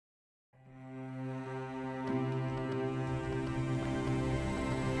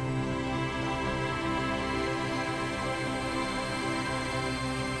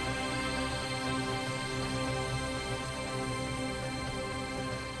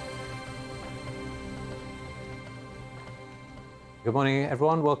Good morning,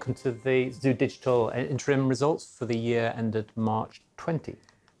 everyone. Welcome to the ZOOdigital interim results for the year ended March 20.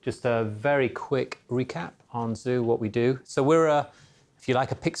 Just a very quick recap on Zoo, what we do. So we're if you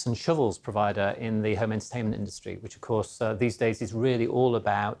like, a picks and shovels provider in the home entertainment industry, which of course these days is really all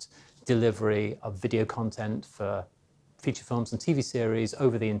about delivery of video content for feature films and TV series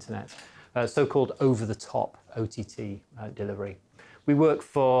over the internet, so-called over-the-top OTT delivery. We work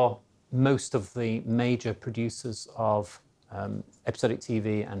for most of the major producers of episodic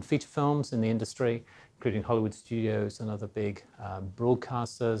TV and feature films in the industry, including Hollywood studios and other big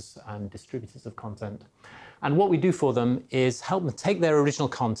broadcasters and distributors of content. And what we do for them is help them take their original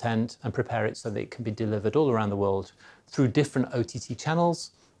content and prepare it so that it can be delivered all around the world through different OTT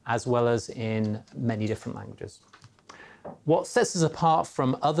channels, as well as in many different languages. What sets us apart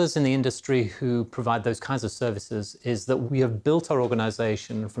from others in the industry who provide those kinds of services is that we have built our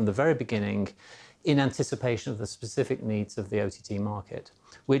organization from the very beginning in anticipation of the specific needs of the OTT market,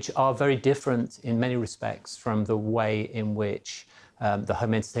 which are very different in many respects from the way in which the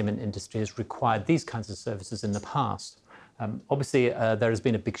home entertainment industry has required these kinds of services in the past. Obviously, there has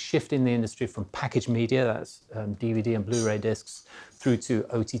been a big shift in the industry from packaged media, that's DVD and Blu-ray discs, through to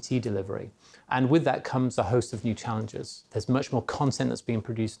OTT delivery. And with that comes a host of new challenges. There's much more content that's being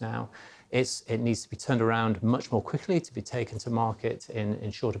produced now. It needs to be turned around much more quickly to be taken to market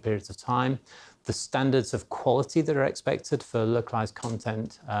in shorter periods of time. The standards of quality that are expected for localized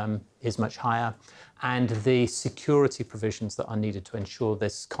content is much higher. And the security provisions that are needed to ensure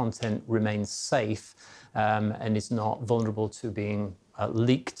this content remains safe and is not vulnerable to being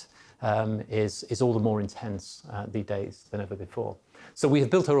leaked is all the more intense these days than ever before. So we have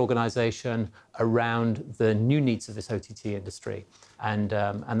built our organization around the new needs of this OTT industry. And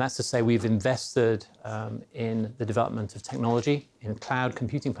that's to say we've invested in the development of technology, in cloud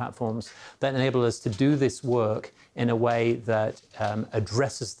computing platforms that enable us to do this work in a way that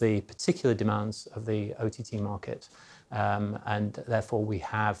addresses the particular demands of the OTT market. And therefore we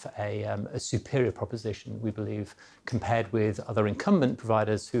have a superior proposition, we believe, compared with other incumbent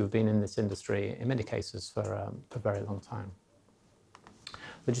providers who have been in this industry, in many cases, for a very long time.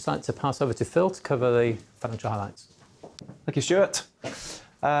 I'd just like to pass over to Phil to cover the financial highlights. Thank you, Stuart.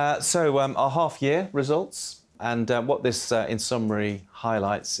 Our half-year results, and what this, in summary,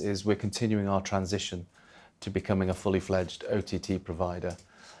 highlights is we're continuing our transition to becoming a fully fledged OTT provider.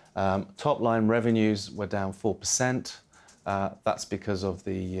 Top-line revenues were down 4%. That's because of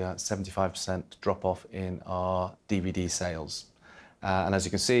the 75% drop-off in our DVD sales. And as you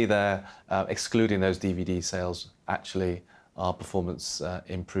can see there, excluding those DVD sales, actually our performance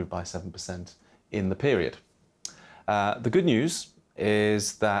improved by 7% in the period. The good news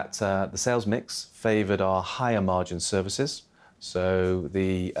is that the sales mix favoured our higher margin services, so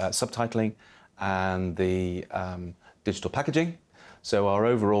the subtitling and the digital packaging. So our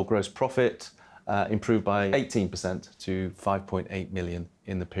overall gross profit improved by 18% to 5.8 million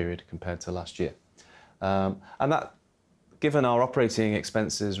in the period compared to last year. And that, given our operating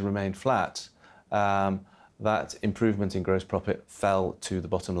expenses remained flat, that improvement in gross profit fell to the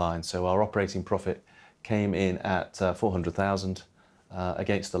bottom line. So our operating profit came in at 400,000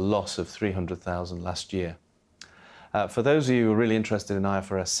 against a loss of 300,000 last year. For those of you who are really interested in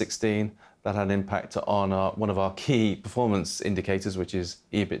IFRS 16, that had an impact on one of our key performance indicators, which is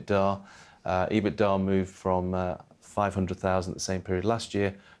EBITDA. EBITDA moved from 500,000 at the same period last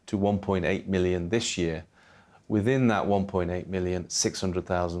year to 1.8 million this year. Within that 1.8 million,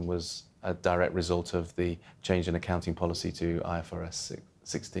 600,000 was a direct result of the change in accounting policy to IFRS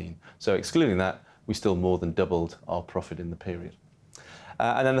 16. So excluding that, we still more than doubled our profit in the period.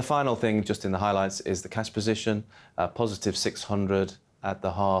 And then the final thing, just in the highlights, is the cash position, positive 600 at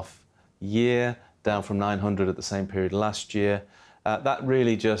the half year, down from 900 at the same period last year. That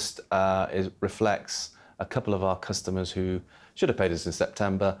really just reflects a couple of our customers who should have paid us in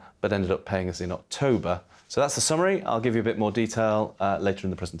September, but ended up paying us in October. So that's the summary. I'll give you a bit more detail later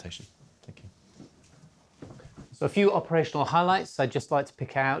in the presentation. Thank you. So a few operational highlights I'd just like to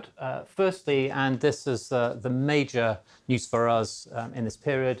pick out. Firstly, and this is the major news for us in this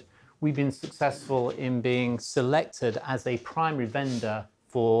period, we've been successful in being selected as a primary vendor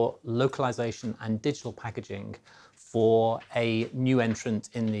for localization and digital packaging for a new entrant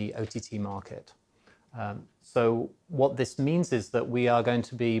in the OTT market. So what this means is that we are going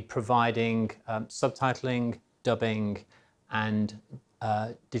to be providing subtitling, dubbing, and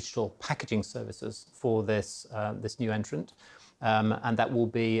digital packaging services for this new entrant. And that will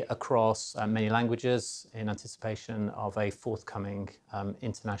be across many languages in anticipation of a forthcoming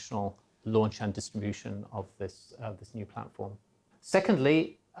international launch and distribution of this new platform.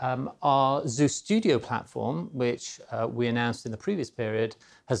 Secondly, Our ZOOstudio platform, which we announced in the previous period,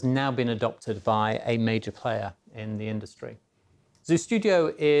 has now been adopted by a major player in the industry.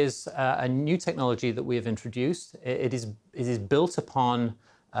 ZOOstudio is a new technology that we have introduced. It is built upon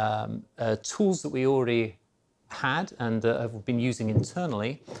tools that we already had and have been using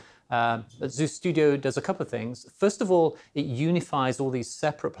internally. But ZOOstudio does a couple of things. First of all, it unifies all these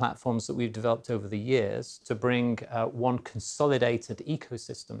separate platforms that we've developed over the years to bring one consolidated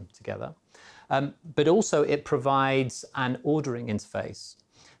ecosystem together. But also it provides an ordering interface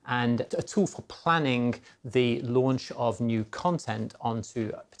and a tool for planning the launch of new content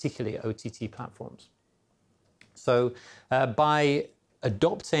onto particularly OTT platforms. So by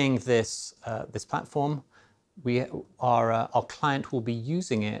adopting this platform, our client will be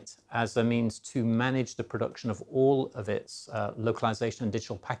using it as a means to manage the production of all of its localization and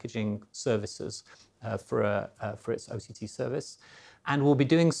digital packaging services for its OTT service, and will be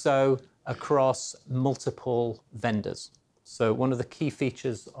doing so across multiple vendors. So one of the key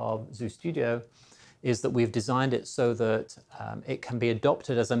features of ZOOstudio is that we've designed it so that it can be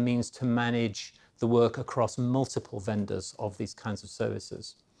adopted as a means to manage the work across multiple vendors of these kinds of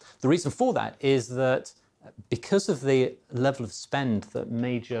services. The reason for that is that because of the level of spend that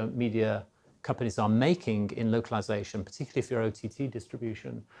major media companies are making in localization, particularly if you're OTT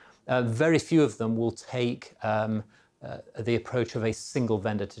distribution, very few of them will take the approach of a single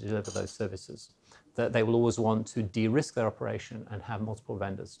vendor to deliver those services. That they will always want to de-risk their operation and have multiple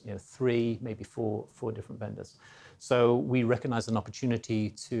vendors, 3, maybe four different vendors. So we recognize an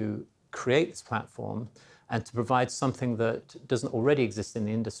opportunity to create this platform and to provide something that doesn't already exist in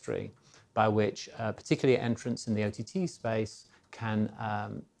the industry, by which particularly entrants in the OTT space can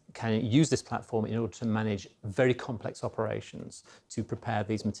use this platform in order to manage very complex operations to prepare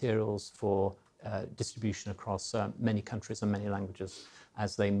these materials for distribution across many countries and many languages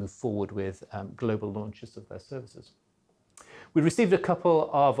as they move forward with global launches of their services. We received a couple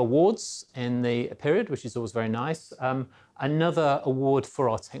of awards in the period, which is always very nice. Another award for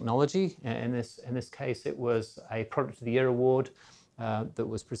our technology. In this case, it was a Product of the Year award that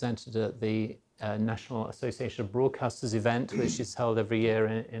was presented at the National Association of Broadcasters event, which is held every year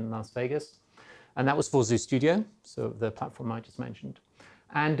in Las Vegas. And that was for ZOOstudio, so the platform I just mentioned.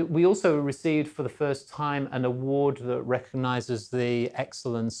 And we also received for the first time an award that recognizes the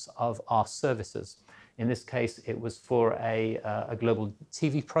excellence of our services. In this case, it was for a global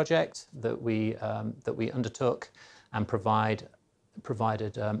TV project that we undertook and provided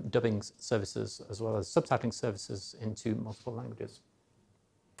dubbing services as well as subtitling services into multiple languages.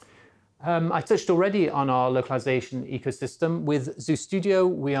 I touched already on our localization ecosystem. With ZOOstudio,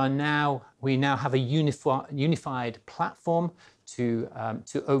 we now have a unified platform to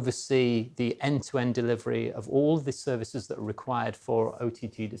oversee the end-to-end delivery of all the services that are required for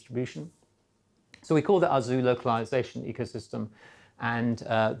OTT distribution. So we call that our Zoo localization ecosystem, and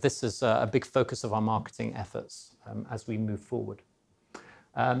this is a big focus of our marketing efforts as we move forward.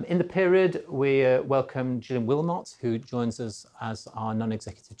 In the period, we welcome Gillian Wilmot, who joins us as our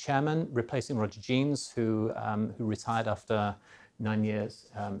non-executive chairman, replacing Roger Jeans, who retired after 9 years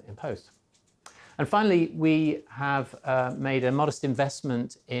in post. And finally, we have made a modest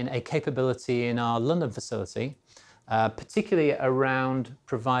investment in a capability in our London facility, particularly around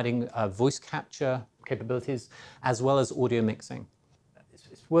providing voice capture capabilities as well as audio mixing.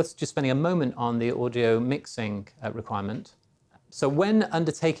 It's worth just spending a moment on the audio mixing requirement. So when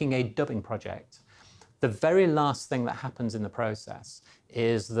undertaking a dubbing project, the very last thing that happens in the process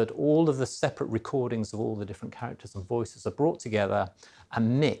is that all of the separate recordings of all the different characters and voices are brought together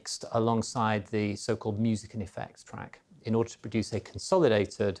and mixed alongside the so-called music and effects track in order to produce a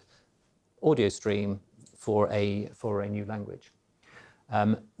consolidated audio stream for a new language.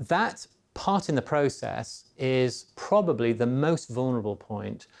 That part in the process is probably the most vulnerable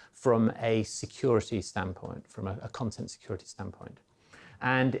point from a security standpoint, from a content security standpoint.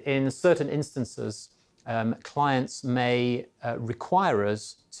 And in certain instances, clients may require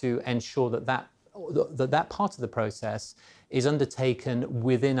us to ensure that part of the process is undertaken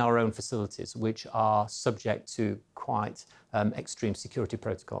within our own facilities, which are subject to quite extreme security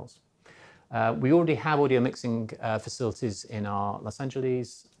protocols. We already have audio mixing facilities in our Los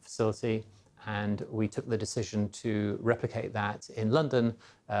Angeles facility, and we took the decision to replicate that in London,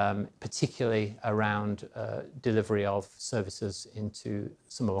 particularly around delivery of services into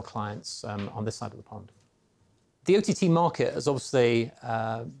some of our clients on this side of the pond. The OTT market has obviously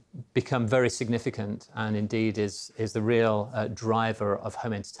become very significant and indeed is the real driver of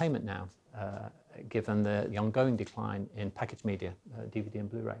home entertainment now, given the ongoing decline in packaged media, DVD and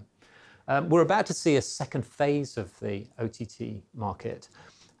Blu-ray. We're about to see a second phase of the OTT market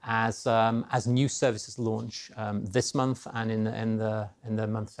as new services launch this month and in the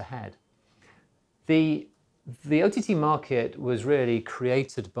months ahead. The OTT market was really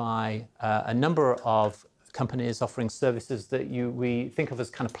created by a number of companies offering services that we think of as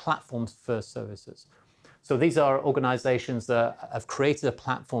kind of platforms-first services. So these are organizations that have created a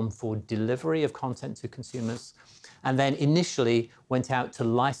platform for delivery of content to consumers, and then initially went out to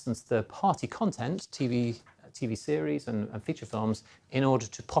license third-party content, TV series and feature films, in order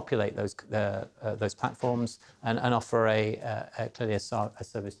to populate those platforms and offer clearly a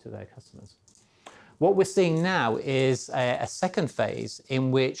service to their customers. What we're seeing now is a second phase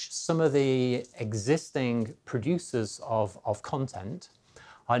in which some of the existing producers of content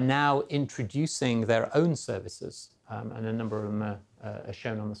are now introducing their own services, and a number of them are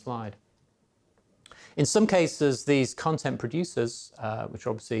shown on the slide. In some cases, these content producers, which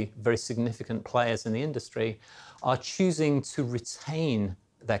are obviously very significant players in the industry, are choosing to retain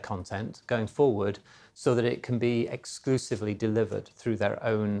their content going forward so that it can be exclusively delivered through their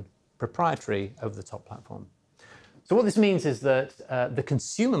own proprietary over-the-top platform. So what this means is that the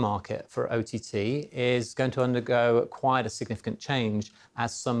consumer market for OTT is going to undergo quite a significant change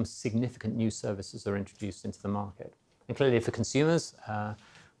as some significant new services are introduced into the market. And clearly for consumers,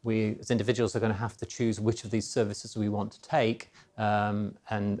 we as individuals are going to have to choose which of these services we want to take, and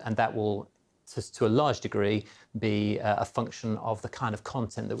that will, to a large degree, be a function of the kind of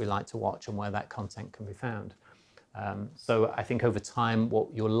content that we like to watch and where that content can be found. So I think over time, what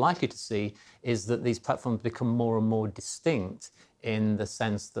you're likely to see is that these platforms become more and more distinct in the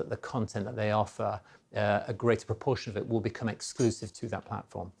sense that the content that they offer, a greater proportion of it will become exclusive to that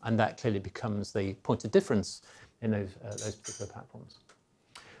platform. And that clearly becomes the point of difference in those particular platforms.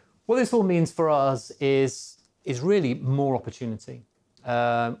 What this all means for us is really more opportunity.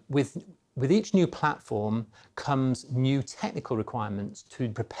 With each new platform comes new technical requirements to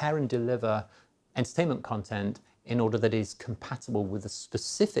prepare and deliver entertainment content in order that is compatible with the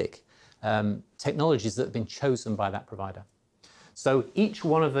specific technologies that have been chosen by that provider. So each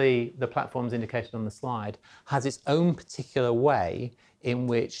one of the platforms indicated on the slide has its own particular way in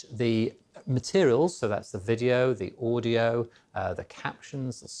which the materials, so that's the video, the audio, the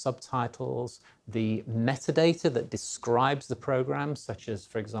captions, the subtitles, the metadata that describes the program, such as,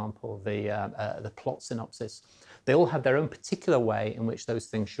 for example, the plot synopsis, they all have their own particular way in which those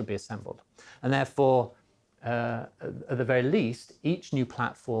things should be assembled. And therefore, at the very least, each new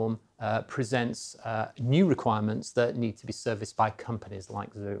platform presents new requirements that need to be serviced by companies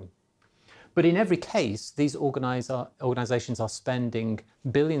like Zoo. But in every case, these organizations are spending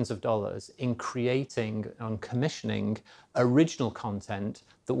billions of dollars in creating and commissioning original content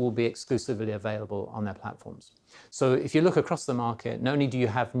that will be exclusively available on their platforms. So if you look across the market, not only do you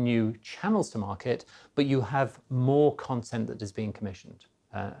have new channels to market, but you have more content that is being commissioned.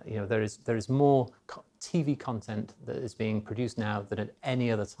 There is more TV content that is being produced now than at any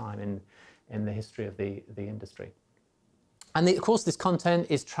other time in the history of the industry. And of course, this content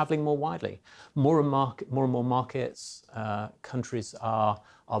is traveling more widely. More and more markets, countries are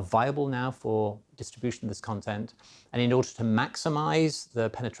viable now for distribution of this content. And in order to maximize the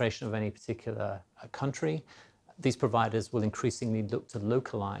penetration of any particular country, these providers will increasingly look to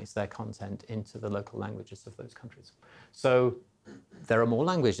localize their content into the local languages of those countries. So there are more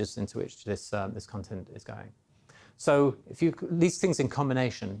languages into which this content is going. So if these things in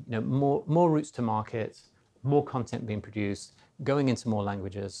combination, more routes to market, more content being produced, going into more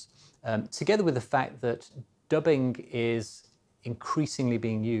languages, together with the fact that dubbing is increasingly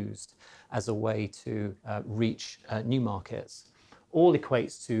being used as a way to reach new markets, all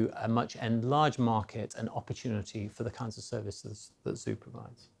equates to a much enlarged market and opportunity for the kinds of services that Zoo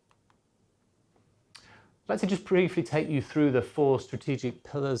provides. I'd like to just briefly take you through the 4 strategic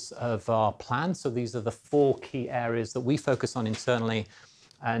pillars of our plan. So these are the 4 key areas that we focus on internally,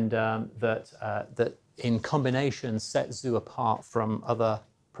 and that in combination set Zoo apart from other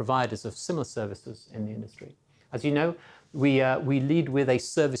providers of similar services in the industry. As you know, we lead with a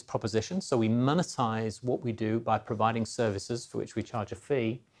service proposition, so we monetize what we do by providing services for which we charge a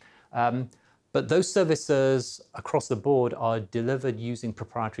fee. But those services across the board are delivered using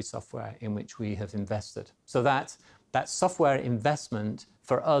proprietary software in which we have invested. So that software investment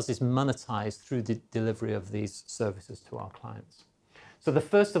for us is monetized through the delivery of these services to our clients. So the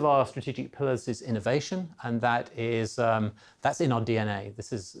first of our strategic pillars is innovation, and that's in our DNA.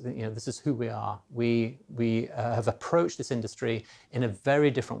 This is who we are. We have approached this industry in a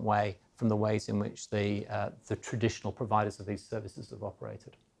very different way from the ways in which the traditional providers of these services have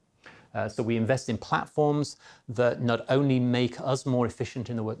operated. So we invest in platforms that not only make us more efficient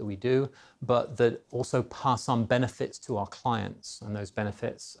in the work that we do, but that also pass on benefits to our clients. And those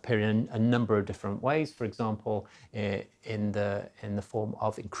benefits appear in a number of different ways. For example, in the form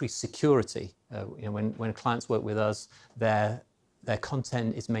of increased security. When clients work with us, their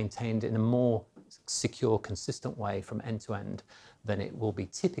content is maintained in a more secure, consistent way from end to end than it will be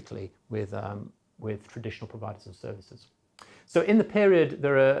typically with traditional providers of services. So in the period,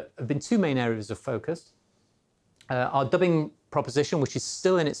 there have been two main areas of focus. Our dubbing proposition, which is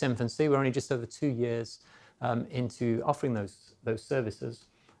still in its infancy, we're only just over 2 years into offering those services.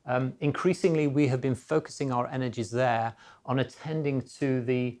 Increasingly, we have been focusing our energies there on attending to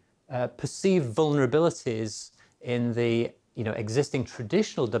the perceived vulnerabilities in the existing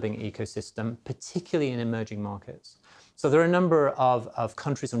traditional dubbing ecosystem, particularly in emerging markets. So there are a number of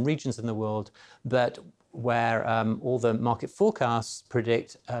countries and regions in the world where all the market forecasts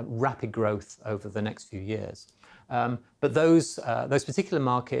predict rapid growth over the next few years. But those particular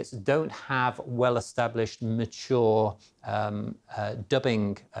markets don't have well-established, mature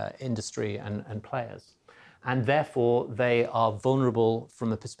dubbing industry and players. And therefore, they are vulnerable from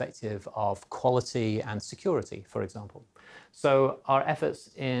the perspective of quality and security, for example. So our efforts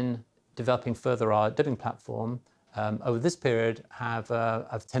in developing further our dubbing platform over this period have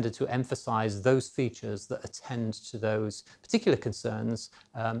tended to emphasize those features that attend to those particular concerns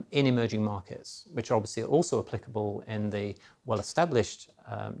in emerging markets, which are obviously also applicable in the well-established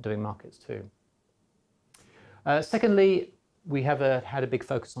dubbing markets too. Secondly, we have had a big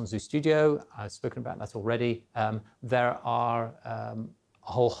focus on ZOOstudio. I've spoken about that already. There are a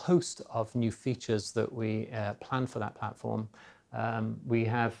whole host of new features that we plan for that platform. We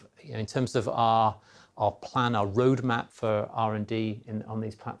have, in terms of our plan, our roadmap for R&D on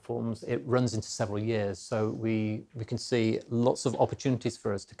these platforms, it runs into several years. So we can see lots of opportunities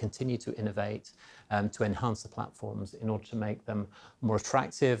for us to continue to innovate, to enhance the platforms in order to make them more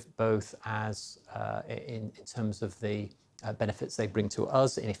attractive, both as in terms of the benefits they bring to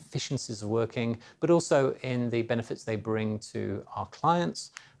us in efficiencies of working, but also in the benefits they bring to our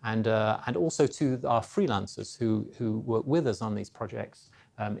clients and also to our freelancers who work with us on these projects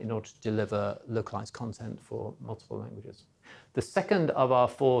in order to deliver localized content for multiple languages. The second of our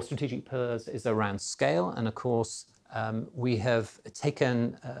 4 strategic pillars is around scale. And of course, we have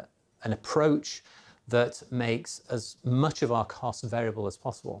taken an approach that makes as much of our costs variable as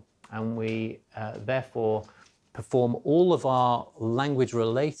possible. And we therefore perform all of our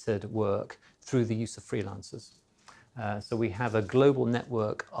language-related work through the use of freelancers. So we have a global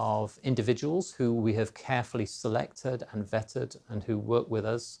network of individuals who we have carefully selected and vetted and who work with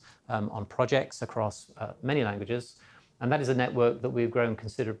us on projects across many languages. And that is a network that we've grown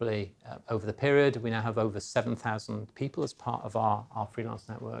considerably over the period. We now have over 7,000 people as part of our freelance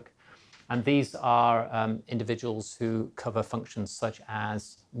network. And these are individuals who cover functions such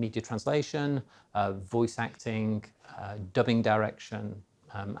as media translation, voice acting, dubbing direction,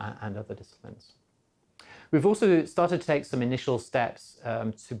 and other disciplines. We've also started to take some initial steps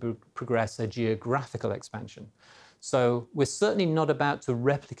to progress a geographical expansion. So we're certainly not about to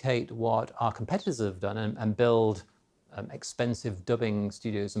replicate what our competitors have done and build expensive dubbing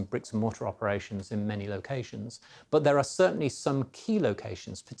studios and bricks and mortar operations in many locations. But there are certainly some key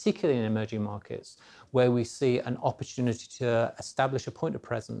locations, particularly in emerging markets, where we see an opportunity to establish a point of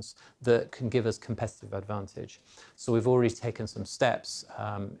presence that can give us competitive advantage. So we've already taken some steps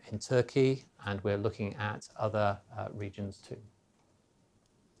in Turkey, and we're looking at other regions too.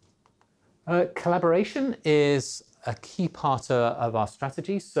 Collaboration is a key part of our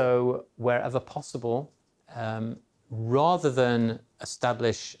strategy. So wherever possible, rather than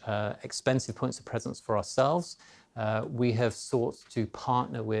establish expensive points of presence for ourselves, we have sought to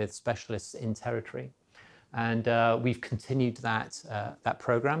partner with specialists in territory. And we've continued that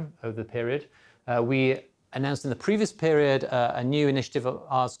program over the period. We announced in the previous period a new initiative of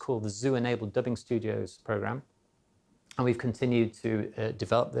ours called the Zoo-enabled Dubbing Studios program. And we've continued to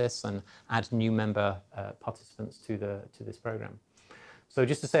develop this and add new member participants to this program. So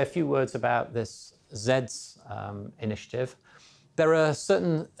just to say a few words about this ZEDS initiative, there are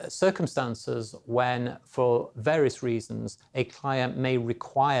certain circumstances when, for various reasons, a client may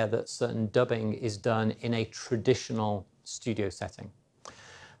require that certain dubbing is done in a traditional studio setting.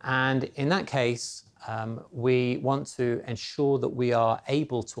 And in that case, we want to ensure that we are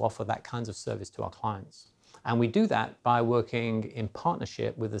able to offer that kinds of service to our clients. And we do that by working in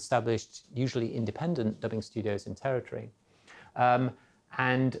partnership with established, usually independent dubbing studios in territory.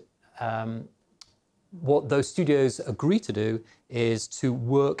 What those studios agree to do is to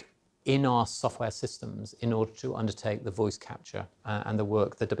work in our software systems in order to undertake the voice capture and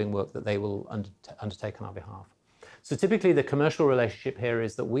the dubbing work that they will undertake on our behalf. So typically the commercial relationship here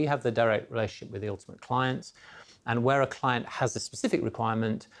is that we have the direct relationship with the ultimate client, and where a client has a specific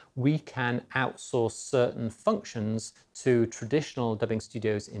requirement, we can outsource certain functions to traditional dubbing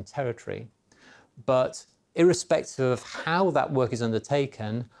studios in territory. But irrespective of how that work is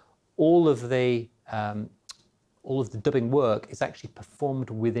undertaken, all of the dubbing work is actually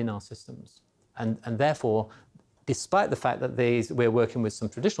performed within our systems. And therefore, despite the fact that we're working with some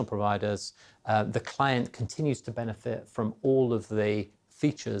traditional providers, the client continues to benefit from all of the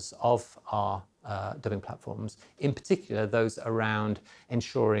features of our dubbing platforms, in particular those around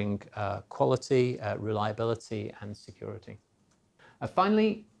ensuring quality, reliability and security.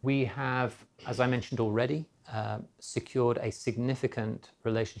 Finally, we have, as I mentioned already, secured a significant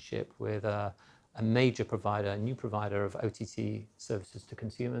relationship with a major provider, a new provider of OTT services to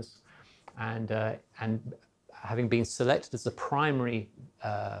consumers. And having been selected as the primary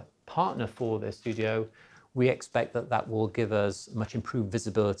partner for their studio, we expect that that will give us much improved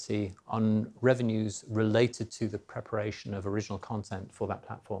visibility on revenues related to the preparation of original content for that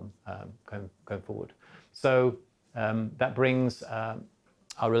platform going forward. So that brings our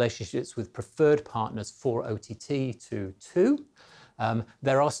relationships with preferred partners for OTT to 2.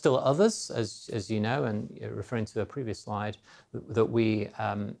 There are still others, as you know, and referring to a previous slide, that we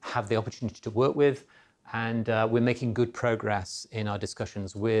have the opportunity to work with, and we're making good progress in our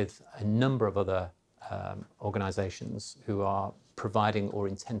discussions with a number of other organizations who are providing or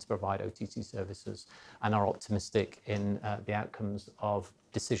intend to provide OTT services, and are optimistic in the outcomes of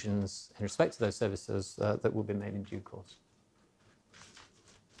decisions in respect to those services that will be made in due course.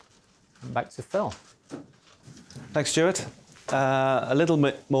 Back to Phil. Thanks, Stuart. A little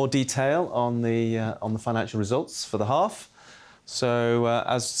bit more detail on the financial results for the half. So,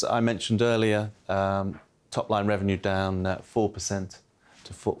 as I mentioned earlier, top line revenue down 4%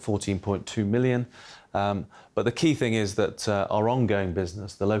 to 14.2 million. But the key thing is that our ongoing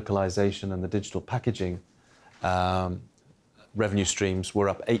business, the localization and the digital packaging revenue streams, were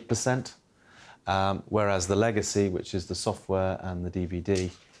up 8%, whereas the legacy, which is the software and the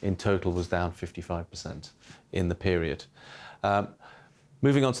DVD, in total was down 55% in the period.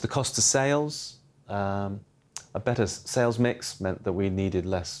 Moving on to the cost of sales, a better sales mix meant that we needed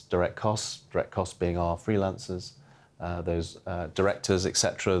less direct costs being our freelancers, those directors,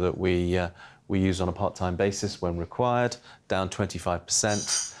 etc., that we use on a part-time basis when required, down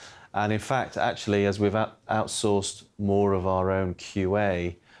 25%. And in fact, actually, as we've outsourced more of our own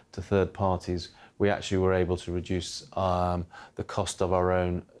QA to third parties, we actually were able to reduce the cost of our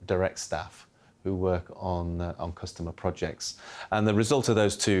own direct staff who work on customer projects. And the result of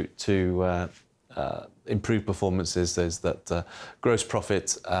those two improved performances is that gross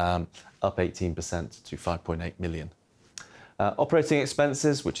profit up 18% to 5.8 million. Operating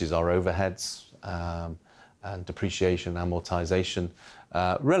expenses, which is our overheads and depreciation, amortization,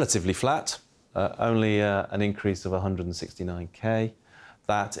 relatively flat, only an increase of 169k.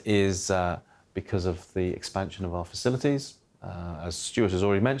 That is because of the expansion of our facilities. As Stuart has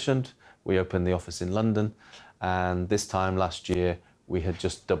already mentioned, we opened the office in London, and this time last year we had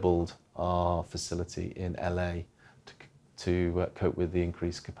just doubled our facility in LA to cope with the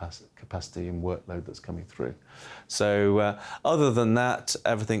increased capacity and workload that's coming through. So other than that,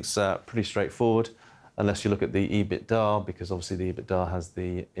 everything's pretty straightforward, unless you look at the EBITDA, because obviously the EBITDA has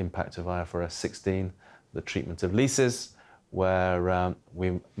the impact of IFRS 16, the treatment of leases, where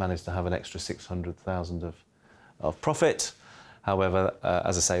we managed to have an extra 600,000 of profit. However,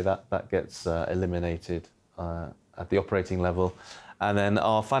 as I say, that gets eliminated at the operating level. And then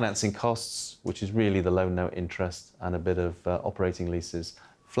our financing costs, which is really the loan note interest and a bit of operating leases,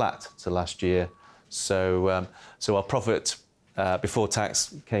 flat to last year. So, so our profit before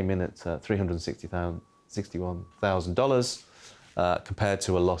tax came in at $361,000 compared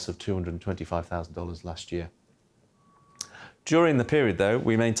to a loss of $225,000 last year. During the period, though,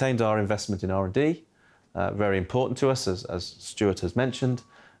 we maintained our investment in R&D, very important to us, as Stuart has mentioned.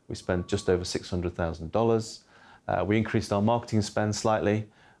 We spent just over $600,000. We increased our marketing spend slightly,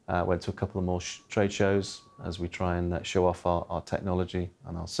 went to a couple of more trade shows as we try and show off our technology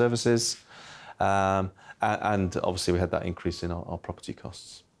and our services. And obviously we had that increase in our property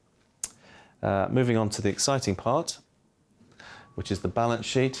costs. Moving on to the exciting part, which is the balance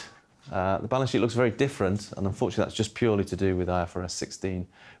sheet. The balance sheet looks very different, and unfortunately that's just purely to do with IFRS 16,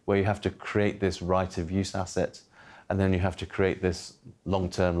 where you have to create this right of use asset, and then you have to create this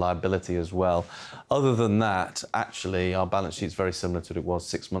long-term liability as well. Other than that, actually, our balance sheet is very similar to what it was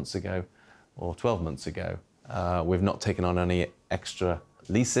 6 months ago or 12 months ago. We've not taken on any extra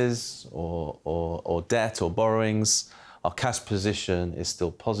leases or debt or borrowings. Our cash position is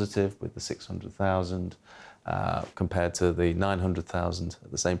still positive with the 600,000 compared to the 900,000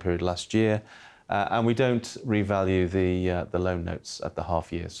 at the same period last year. And we don't revalue the loan notes at the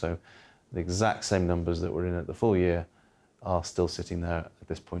half year. So the exact same numbers that were in at the full year are still sitting there at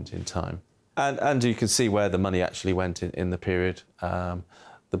this point in time. And you can see where the money actually went in the period.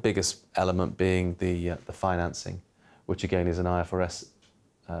 The biggest element being the financing, which again is an IFRS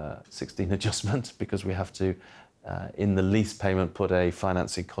 16 adjustment because we have to, in the lease payment, put a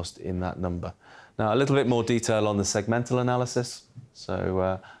financing cost in that number. Now, a little bit more detail on the segmental analysis.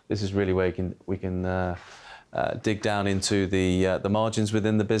 So this is really where we can dig down into the margins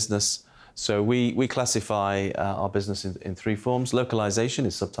within the business. So we classify our business in three forms. Localization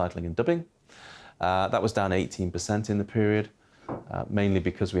is subtitling and dubbing. That was down 18% in the period, mainly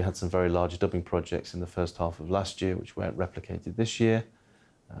because we had some very large dubbing projects in the first half of last year, which weren't replicated this year.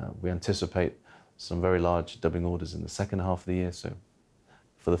 We anticipate some very large dubbing orders in the second half of the year, so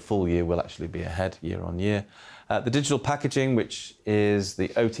for the full year we'll actually be ahead year on year. The digital packaging, which is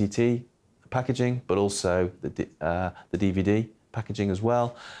the OTT packaging, but also the DVD packaging as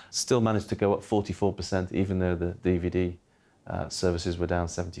well, still managed to go up 44%, even though the DVD services were down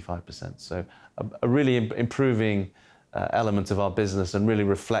 75%. So a really improving element of our business and really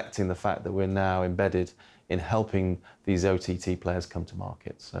reflecting the fact that we're now embedded in helping these OTT players come to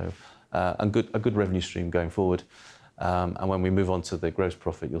market. So a good revenue stream going forward. And when we move on to the gross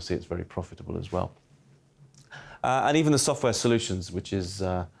profit, you'll see it's very profitable as well. And even the software solutions, which is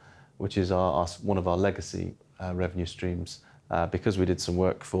one of our legacy revenue streams, because we did some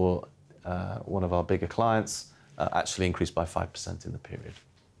work for one of our bigger clients, actually increased by 5% in the period.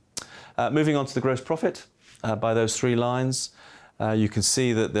 Moving on to the gross profit, by those three lines, you can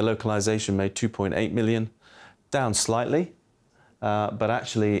see that the localization made 2.8 million, down slightly, but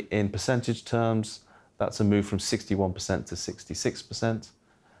actually in percentage terms, that's a move from 61% to 66%,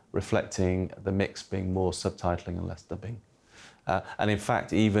 reflecting the mix being more subtitling and less dubbing. And in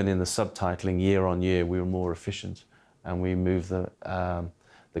fact, even in the subtitling year on year, we were more efficient and we moved the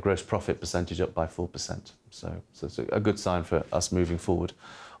gross profit percentage up by 4%. So it's a good sign for us moving forward.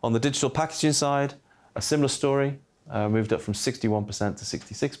 On the digital packaging side, a similar story, moved up from 61% to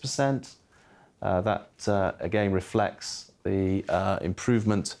 66%. That again reflects the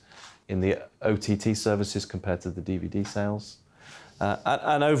improvement in the OTT services compared to the DVD sales.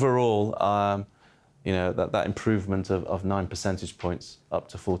 And overall, you know, that improvement of 9 percentage points up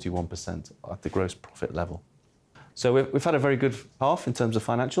to 41% at the gross profit level. So we've had a very good half in terms of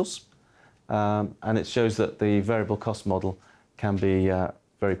financials, and it shows that the variable cost model can be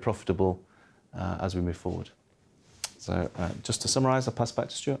very profitable as we move forward. So just to summarise, I'll pass back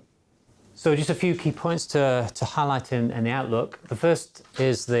to Stuart. So just a few key points to highlight in the outlook. The first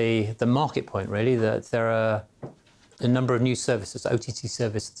is the market point, really, that there are a number of new services, OTT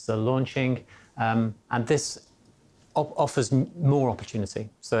services that are launching, and this offers more opportunity.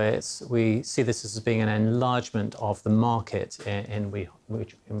 So we see this as being an enlargement of the market in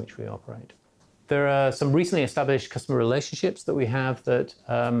which we operate. There are some recently established customer relationships that we have that,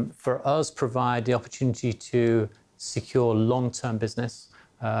 for us, provide the opportunity to secure long-term business,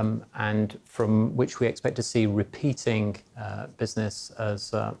 and from which we expect to see repeating business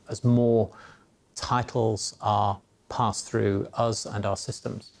as more titles are passed through us and our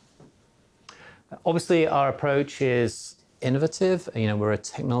systems. Obviously, our approach is innovative. You know, we're a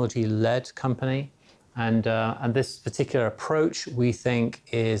technology-led company, and this particular approach we think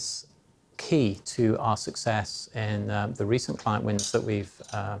is key to our success in the recent client wins that we've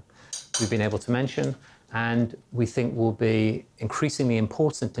been able to mention, and we think will be increasingly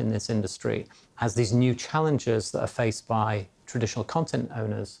important in this industry as these new challenges that are faced by traditional content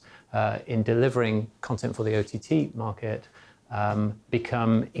owners in delivering content for the OTT market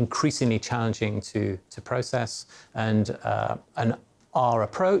become increasingly challenging to process, and our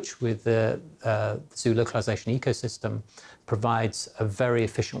approach with the Zoo localization ecosystem provides a very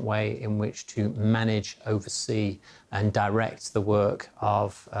efficient way in which to manage, oversee, and direct the work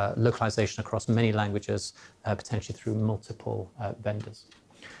of localization across many languages, potentially through multiple vendors.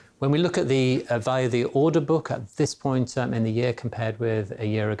 When we look at the value of the order book at this point in the year compared with a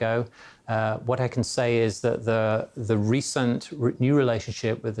year ago, what I can say is that the recent new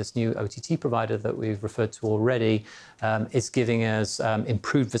relationship with this new OTT provider that we've referred to already is giving us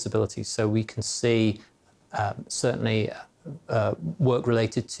improved visibility. So we can see certainly work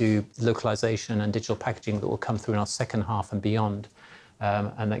related to localization and digital packaging that will come through in our second half and beyond.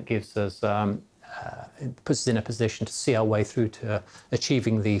 And that gives us, it puts us in a position to see our way through to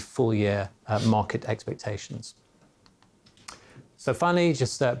achieving the full year market expectations. So finally,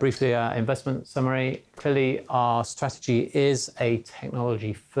 just briefly, our investment summary. Clearly, our strategy is a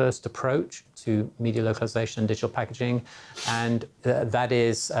technology-first approach to media localization and digital packaging, and that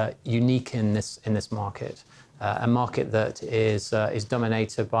is unique in this market, a market that is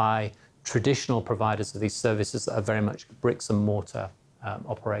dominated by traditional providers of these services that are very much bricks and mortar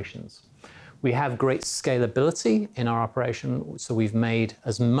operations. We have great scalability in our operation, so we've made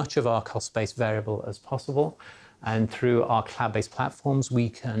as much of our cost base variable as possible. And through our cloud-based platforms, we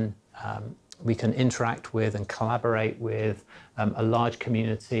can interact with and collaborate with a large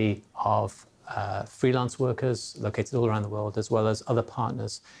community of freelance workers located all around the world, as well as other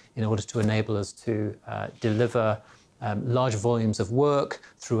partners, in order to enable us to deliver large volumes of work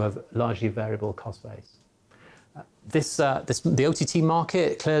through a largely variable cost base. The OTT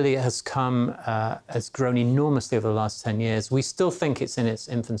market clearly has grown enormously over the last 10 years. We still think it's in its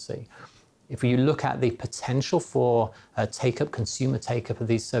infancy. If you look at the potential for consumer take-up of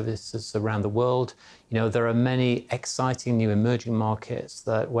these services around the world, there are many exciting new emerging markets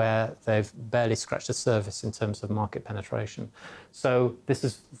where they've barely scratched the surface in terms of market penetration. So this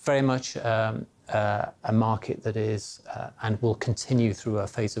is very much a market that is and will continue through a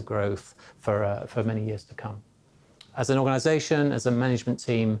phase of growth for many years to come. As an organization, as a management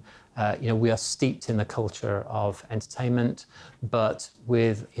team, we are steeped in the culture of entertainment, but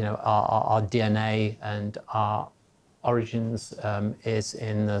with our DNA and our origins is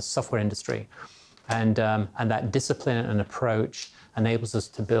in the software industry, and that discipline and approach enables us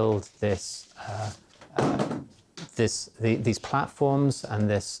to build these platforms and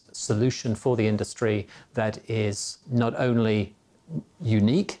this solution for the industry that is not only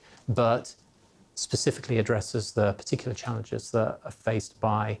unique, but specifically addresses the particular challenges that are faced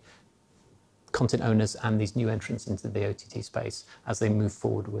by content owners and these new entrants into the OTT space as they move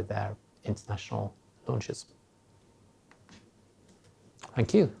forward with their international launches.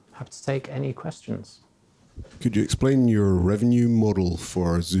 Thank you. Happy to take any questions. Could you explain your revenue model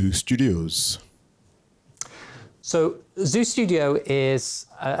for ZOOstudios? So ZOOstudio is,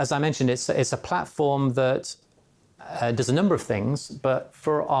 as I mentioned, it's a platform that does a number of things, but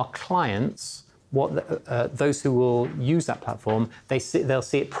for our clients, those who will use that platform, they'll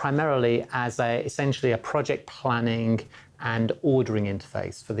see it primarily as essentially a project planning and ordering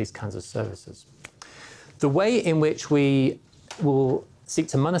interface for these kinds of services. The way in which we will seek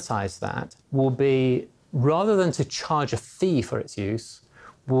to monetize that will be, rather than to charge a fee for its use,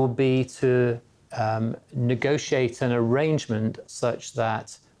 will be to negotiate an arrangement such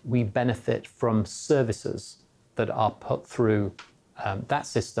that we benefit from services that are put through that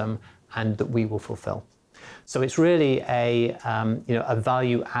system and that we will fulfill. So it's really a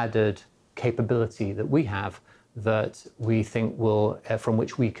value-added capability that we have that we think from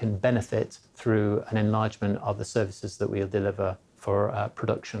which we can benefit through an enlargement of the services that we'll deliver for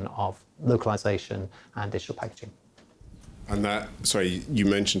production of localization and digital packaging. And sorry, you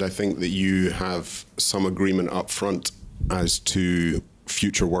mentioned, I think, that you have some agreement up front as to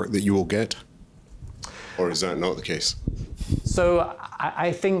future work that you will get, or is that not the case? So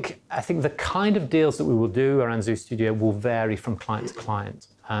I think the kind of deals that we will do around ZOOstudio will vary from client to client,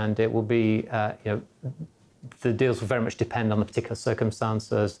 and it will be the deals will very much depend on the particular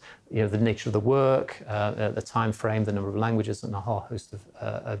circumstances, the nature of the work, the time frame, the number of languages, and a whole host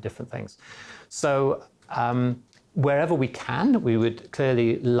of different things. So wherever we can, we would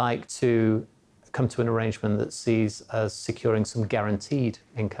clearly like to come to an arrangement that sees us securing some guaranteed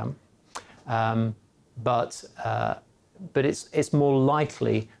income, but it's more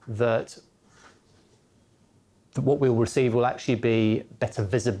likely that what we'll receive will actually be better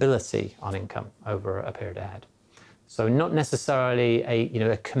visibility on income over a period ahead. So not necessarily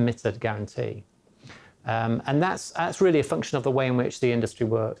a committed guarantee. And that's really a function of the way in which the industry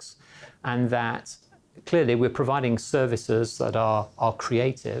works, and that clearly we're providing services that are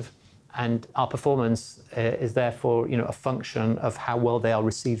creative, and our performance is therefore a function of how well they are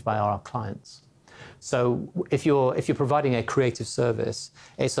received by our clients. So if you're providing a creative service,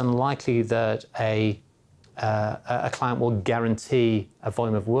 it's unlikely that a client will guarantee a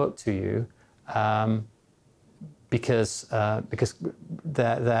volume of work to you because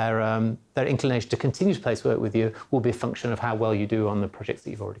their inclination to continue to place work with you will be a function of how well you do on the projects that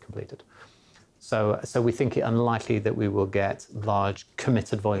you've already completed. So we think it unlikely that we will get large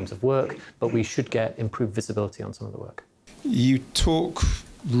committed volumes of work, but we should get improved visibility on some of the work. You talk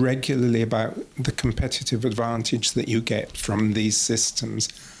regularly about the competitive advantage that you get from these systems.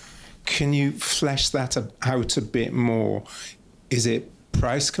 Can you flesh that out a bit more? Is it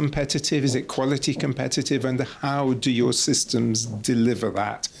price competitive? Is it quality competitive? And how do your systems deliver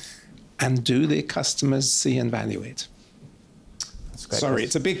that? And do the customers see and value it? great Sorry, question.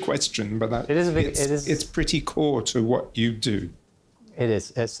 it's a big question, but It is a big. it's pretty core to what you do. It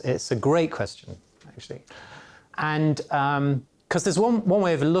is. It's a great question, actually, and because there's one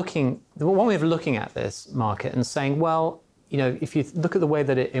way of looking at this market and saying, well, you know, if you look at the way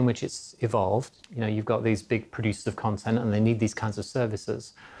that in which it's evolved, you know, you've got these big producers of content and they need these kinds of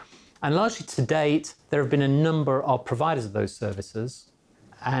services, and largely to date there have been a number of providers of those services,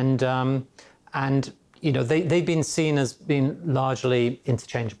 and you know, they've been seen as being largely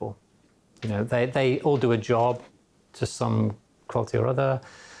interchangeable. You know, they all do a job to some quality or other.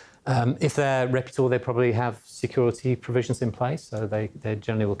 If they're reputable, they probably have security provisions in place, so they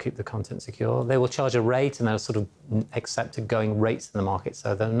generally will keep the content secure. They will charge a rate, and they'll sort of accept going rates in the market,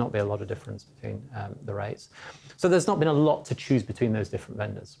 so there'll not be a lot of difference between the rates. So there's not been a lot to choose between those different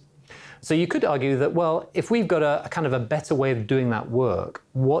vendors. So you could argue that, well, if we've got a kind of a better way of doing that work,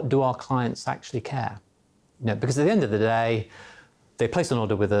 what do our clients actually care? You know, because at the end of the day, they place an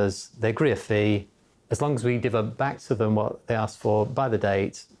order with us, they agree a fee. As long as we deliver back to them what they asked for by the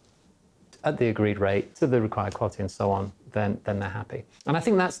date, at the agreed rate, to the required quality and so on, then they're happy. And I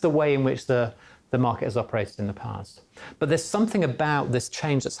think that's the way in which the market has operated in the past. But there's something about this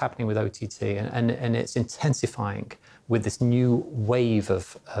change that's happening with OTT, and it's intensifying with this new wave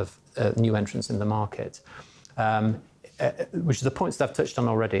of new entrants in the market, which is the points that I've touched on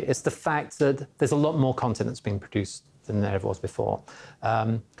already. It's the fact that there's a lot more content that's being produced than there ever was before.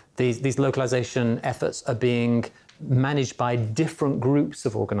 These localization efforts are being managed by different groups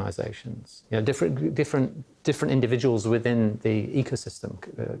of organizations, you know, different individuals within the ecosystem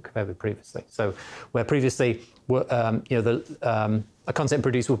compared with previously. So where previously, you know, a content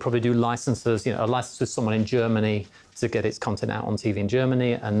producer would probably do licenses, you know, a license with someone in Germany to get its content out on TV in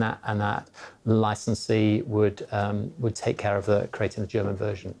Germany, and that licensee would take care of creating the German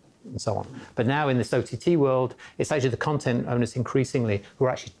version, and so on. But now in this OTT world, it's actually the content owners increasingly who are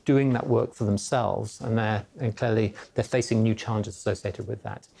actually doing that work for themselves, and clearly they're facing new challenges associated with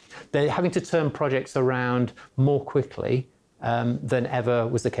that. They're having to turn projects around more quickly than ever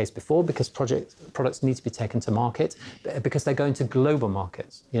was the case before, because products need to be taken to market, because they're going to global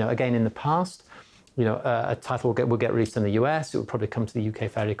markets. You know, again, in the past, you know, a title will get released in the US, it would probably come to the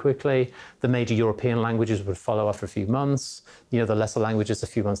UK fairly quickly. The major European languages would follow after a few months. You know, the lesser languages a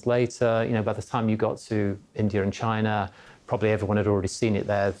few months later. You know, by the time you got to India and China, probably everyone had already seen it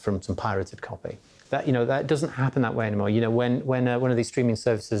there from some pirated copy. That, you know, that doesn't happen that way anymore. You know, when one of these streaming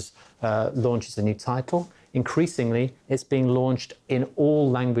services launches a new title, increasingly it's being launched in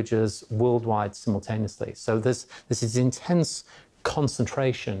all languages worldwide simultaneously. So there's this intense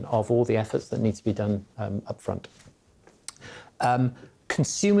concentration of all the efforts that need to be done up front.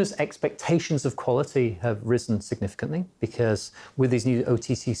 Consumers' expectations of quality have risen significantly, because with these new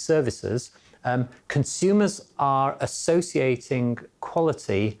OTT services, consumers are associating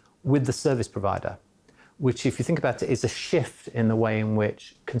quality with the service provider, which, if you think about it, is a shift in the way in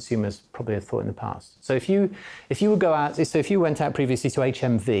which consumers probably have thought in the past. So if you would go out, so if you went out previously to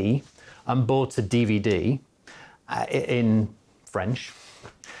HMV and bought a DVD in French,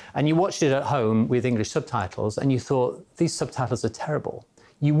 and you watched it at home with English subtitles, and you thought, these subtitles are terrible,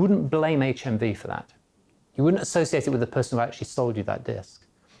 you wouldn't blame HMV for that. You wouldn't associate it with the person who actually sold you that disc.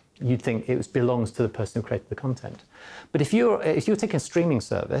 You'd think it belongs to the person who created the content. But if you're taking a streaming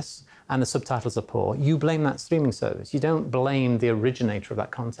service and the subtitles are poor, you blame that streaming service. You don't blame the originator of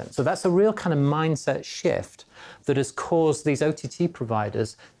that content. So that's a real kind of mindset shift that has caused these OTT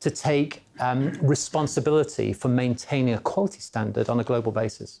providers to take responsibility for maintaining a quality standard on a global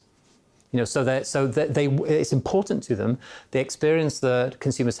basis. You know, so that it's important to them. The experience that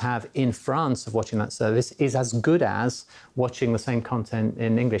consumers have in France of watching that service is as good as watching the same content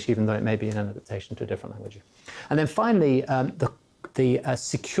in English, even though it may be an adaptation to a different language. And then finally, the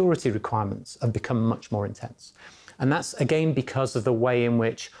security requirements have become much more intense. And that's, again, because of the way in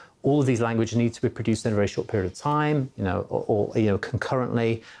which all of these languages need to be produced in a very short period of time, you know, or you know,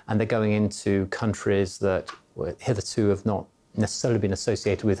 concurrently, and they're going into countries that hitherto have not necessarily been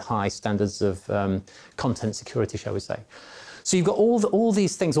associated with high standards of content security, shall we say. So you've got all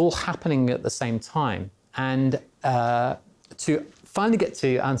these things all happening at the same time. And to finally get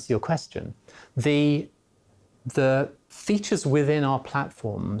to answer your question, the features within our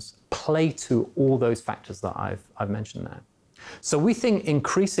platforms play to all those factors that I've mentioned there. So we think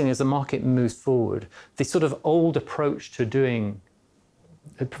increasingly as the market moves forward, the sort of old approach to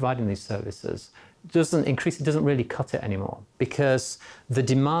providing these services doesn't really cut it anymore, because the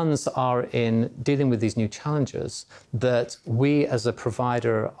demands are in dealing with these new challenges that we as a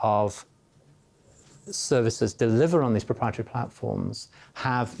provider of services deliver on these proprietary platforms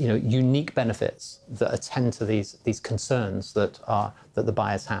have, you know, unique benefits that attend to these concerns that the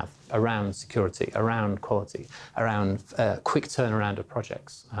buyers have around security, around quality, around quick turnaround of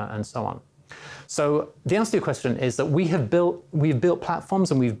projects, and so on. So the answer to your question is that we've built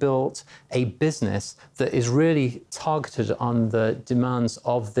platforms, and we've built a business that is really targeted on the demands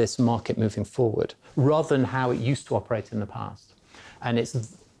of this market moving forward, rather than how it used to operate in the past. And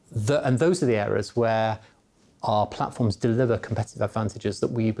those are the areas where our platforms deliver competitive advantages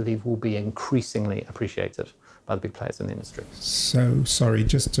that we believe will be increasingly appreciated by the big players in the industry. So, sorry,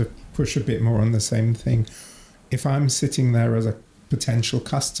 just to push a bit more on the same thing. If I'm sitting there as a potential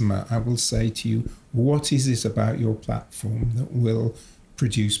customer, I will say to you, what is it about your platform that will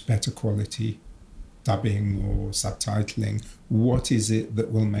produce better quality dubbing or subtitling? What is it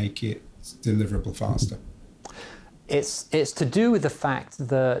that will make it deliverable faster? It's to do with the fact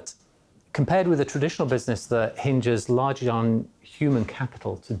that, compared with a traditional business that hinges largely on human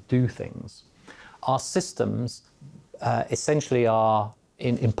capital to do things, our systems essentially are,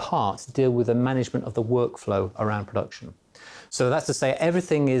 in part, deal with the management of the workflow around production. So that's to say,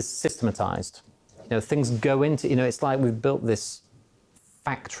 everything is systematized. You know, things go into, you know, it's like we've built this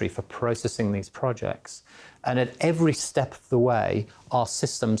factory for processing these projects. And at every step of the way, our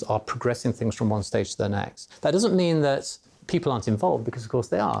systems are progressing things from one stage to the next. That doesn't mean that people aren't involved, because of course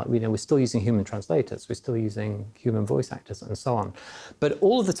they are. You know, we're still using human translators, we're still using human voice actors, and so on. But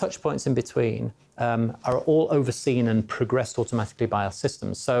all of the touch points in between are all overseen and progressed automatically by our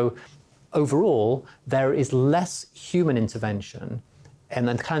systems. So overall, there is less human intervention and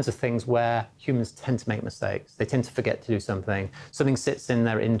then the kinds of things where humans tend to make mistakes. They tend to forget to do something. Something sits in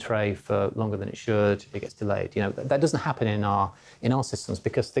their in tray for longer than it should. It gets delayed. You know, that doesn't happen in our systems,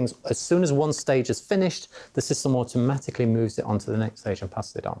 because things, as soon as one stage is finished, the system automatically moves it on to the next stage and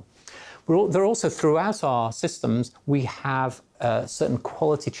passes it on. There are also, throughout our systems, we have certain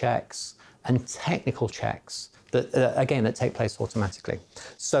quality checks and technical checks that, again, that take place automatically.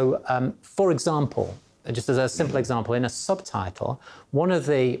 So, for example, just as a simple example, in a subtitle,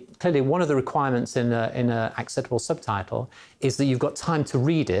 clearly one of the requirements in an acceptable subtitle is that you've got time to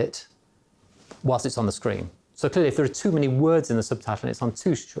read it whilst it's on the screen. So clearly, if there are too many words in the subtitle and it's on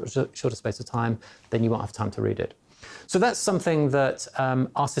too short a space of time, then you won't have time to read it. So that's something that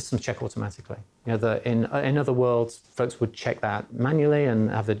our systems check automatically. You know, in other worlds, folks would check that manually and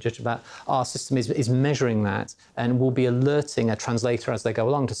have a judge of that. Our system is measuring that and will be alerting a translator as they go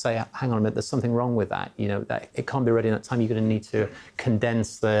along to say, hang on a minute, there's something wrong with that. You know, that it can't be ready in that time. You're going to need to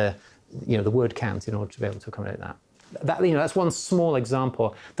condense the word count in order to be able to accommodate that. That's one small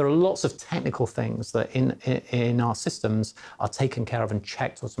example. There are lots of technical things that in our systems are taken care of and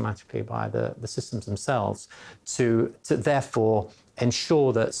checked automatically by the systems themselves to therefore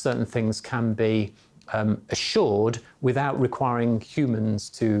ensure that certain things can be assured without requiring humans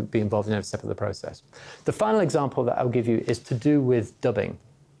to be involved in every step of the process. The final example that I'll give you is to do with dubbing.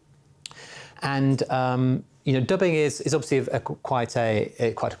 And dubbing is obviously quite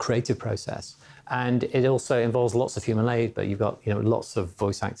a creative process. And it also involves lots of human labor. You've got lots of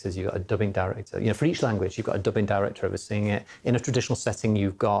voice actors. You've got a dubbing director. For each language, you've got a dubbing director overseeing it. In a traditional setting,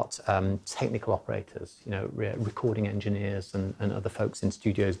 you've got technical operators, recording engineers and other folks in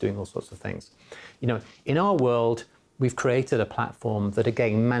studios doing all sorts of things. In our world, we've created a platform that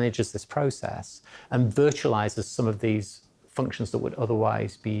again manages this process and virtualizes some of these functions that would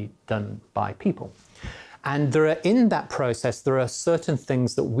otherwise be done by people. And in that process, there are certain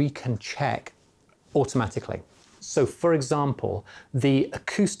things that we can check automatically. So, for example, the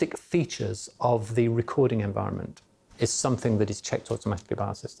acoustic features of the recording environment is something that is checked automatically by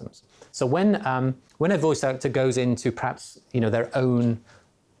our systems. So when a voice actor goes into perhaps their own,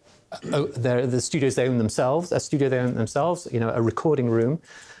 the studios they own themselves, a studio they own themselves, a recording room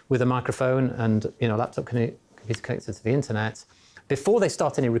with a microphone and a laptop computer connected to the internet, before they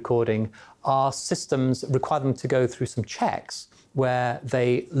start any recording, our systems require them to go through some checks where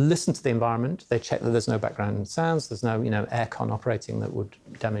they listen to the environment, they check that there's no background sounds, there's no aircon operating that would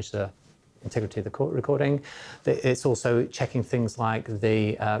damage the integrity of the recording. It's also checking things like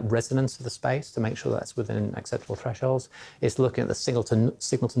the resonance of the space to make sure that's within acceptable thresholds. It's looking at the signal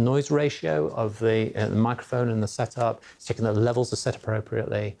to noise ratio of the microphone and the setup. It's checking that the levels are set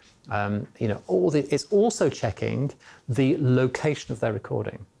appropriately. It's also checking the location of their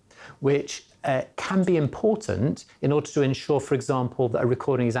recording, which can be important in order to ensure, for example, that a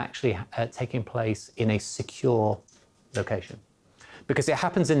recording is actually taking place in a secure location. Because it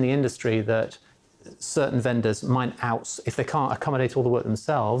happens in the industry that certain vendors might if they can't accommodate all the work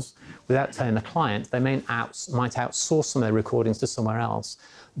themselves without telling the client, they might outsource some of their recordings to somewhere else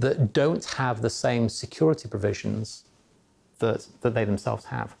that don't have the same security provisions that they themselves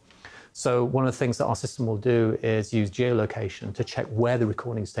have. So one of the things that our system will do is use geolocation to check where the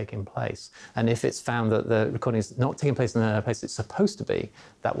recording is taking place. And if it's found that the recording is not taking place in the place it's supposed to be,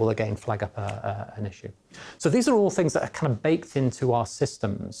 that will again flag up an issue. So these are all things that are kind of baked into our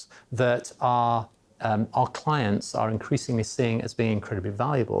systems that our clients are increasingly seeing as being incredibly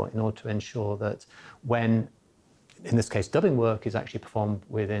valuable in order to ensure that when, in this case, dubbing work is actually performed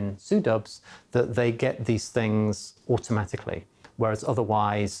within ZOOdubs, that they get these things automatically. Whereas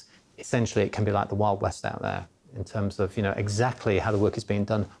otherwise, essentially, it can be like the Wild West out there in terms of, you know, exactly how the work is being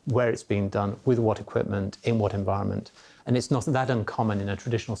done, where it's being done, with what equipment, in what environment. And it's not that uncommon in a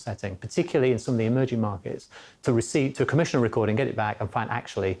traditional setting, particularly in some of the emerging markets, to commission a recording, get it back, and find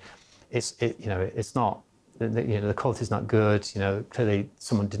actually, it's not, the quality is not good. You know, clearly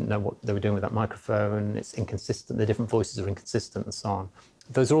someone didn't know what they were doing with that microphone. It's inconsistent. The different voices are inconsistent, and so on.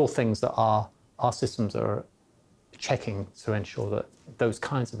 Those are all things that our systems are checking to ensure that those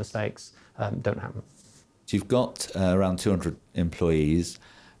kinds of mistakes don't happen. So you've got around 200 employees,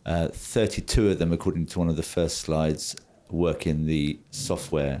 32 of them, according to one of the first slides, work in the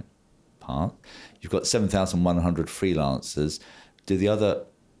software part. You've got 7,100 freelancers. Do the other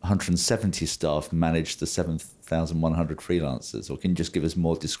 170 staff manage the 7,100 freelancers, or can you just give us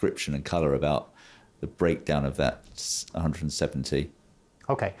more description and colour about the breakdown of that 170?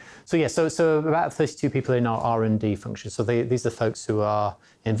 Okay, so yeah, so about 32 people in our R&D function. So these are folks who are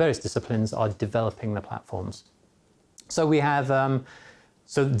in various disciplines are developing the platforms. So we have,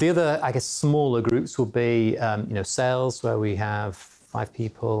 so the other, I guess, smaller groups will be, sales, where we have 5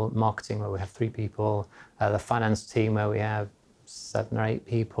 people, marketing, where we have 3 people, the finance team, where we have 7 or 8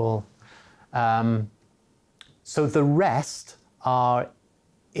 people. So the rest are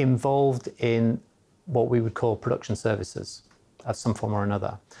involved in what we would call production services of some form or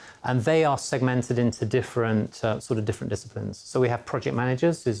another. And they are segmented into different different disciplines. So we have project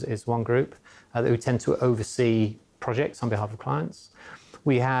managers is one group who tend to oversee projects on behalf of clients.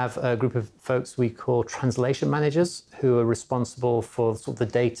 We have a group of folks we call translation managers who are responsible for sort of the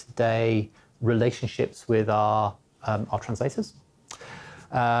day-to-day relationships with our translators.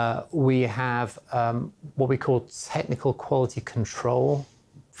 We have what we call technical quality control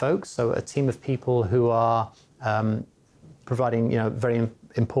folks, so a team of people who are providing very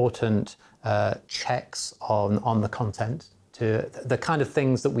important checks on the content, to the kind of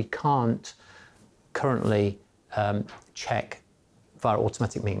things that we can't currently check via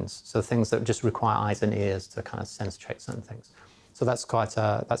automatic means. So things that just require eyes and ears to kind of sense check certain things. So that's quite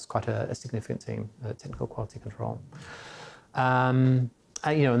a significant team, technical quality control. And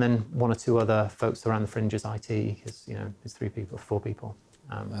then 1 or 2 other folks around the fringes. IT is is 3 people, 4 people.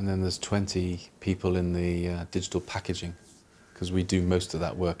 And then there's 20 people in the digital packaging, because we do most of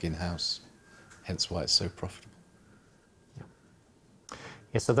that work in-house, hence why it's so profitable.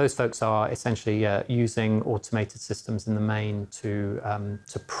 Yeah, so those folks are essentially using automated systems in the main to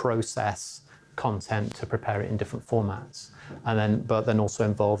process content, to prepare it in different formats, but then also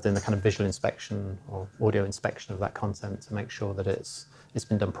involved in the kind of visual inspection or audio inspection of that content to make sure that it's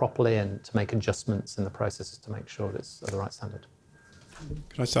been done properly, and to make adjustments in the processes to make sure that it's at the right standard.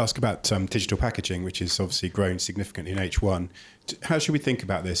 Can I just ask about digital packaging, which is obviously grown significantly in H1? How should we think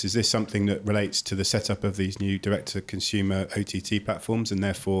about this? Is this something that relates to the setup of these new direct-to-consumer OTT platforms, and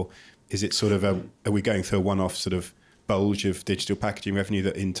therefore is it sort of are we going through a one-off sort of bulge of digital packaging revenue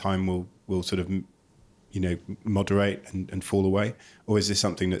that in time will sort of moderate and fall away, or is this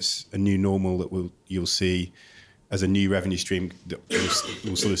something that's a new normal that you'll see as a new revenue stream that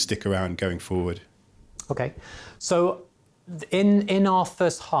will sort of stick around going forward? Okay, so in our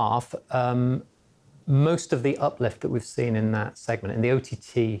first half, most of the uplift that we've seen in that segment, in the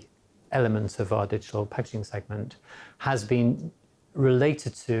OTT element of our digital packaging segment, has been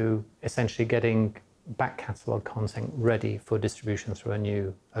related to essentially getting back catalogue content ready for distribution through a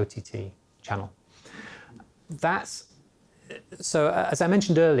new OTT channel. So as I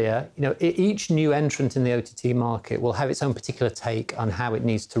mentioned earlier, each new entrant in the OTT market will have its own particular take on how it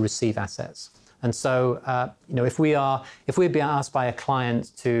needs to receive assets. And so, if we're being asked by a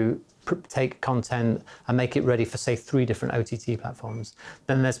client to take content and make it ready for, say, 3 different OTT platforms,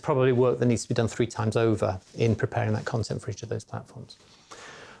 then there's probably work that needs to be done 3 times over in preparing that content for each of those platforms.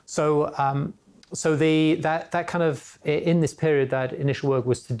 So, that kind of, in this period, that initial work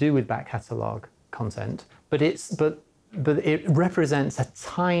was to do with back catalogue content, but it represents a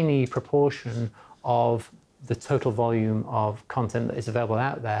tiny proportion of the total volume of content that is available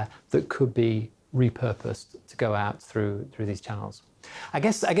out there that could be repurposed to go out through these channels. I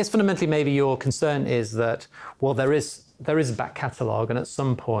guess fundamentally maybe your concern is that, well, there is a back catalogue, and at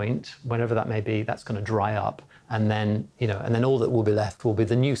some point, whenever that may be, that's going to dry up, and then all that will be left will be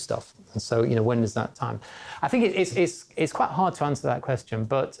the new stuff. And so when is that time? I think it's quite hard to answer that question,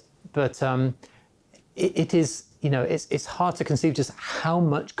 but it is it's hard to conceive just how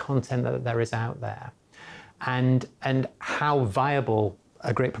much content that there is out there, and how viable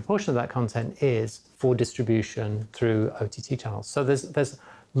a great proportion of that content is for distribution through OTT channels. So there's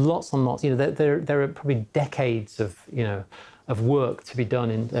lots and lots. There are probably decades of work to be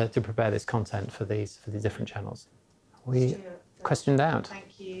done to prepare this content for these different channels. We questioned out.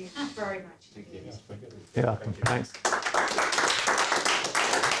 Thank you very much. You're welcome. Thanks.